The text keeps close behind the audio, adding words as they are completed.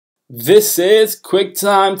This is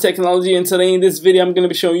QuickTime Technology, and today in this video I'm going to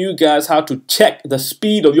be showing you guys how to check the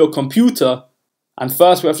speed of your computer. And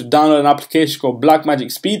first we have to download an application called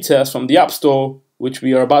BlackMagic Speed Test from the App Store, which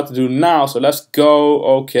we are about to do now. So let's go.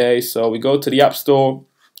 Okay, so we go to the App Store,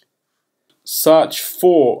 search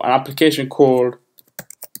for an application called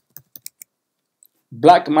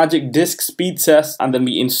BlackMagic Disk Speed Test, and then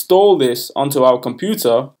we install this onto our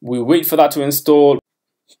computer. We wait for that to install.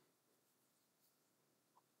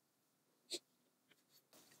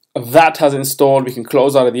 That has installed. We can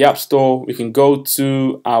close out of the App Store. We can go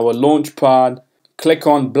to our Launchpad, click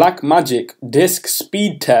on BlackMagic Disk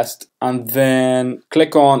Speed Test, and then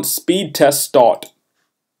click on Speed Test Start.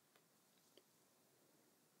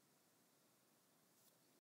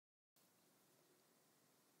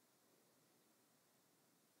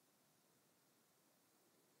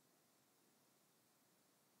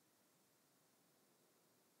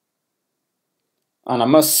 And I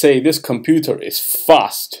must say, this computer is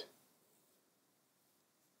fast.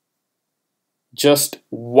 Just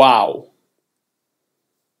wow.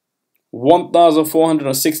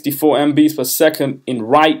 1464 MBs per second in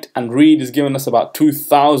write, and read is giving us about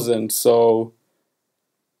 2000. So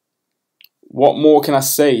what more can I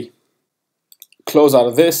say? Close out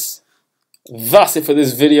of this. That's it for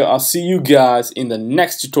this video. I'll see you guys in the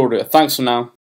next tutorial. Thanks for now.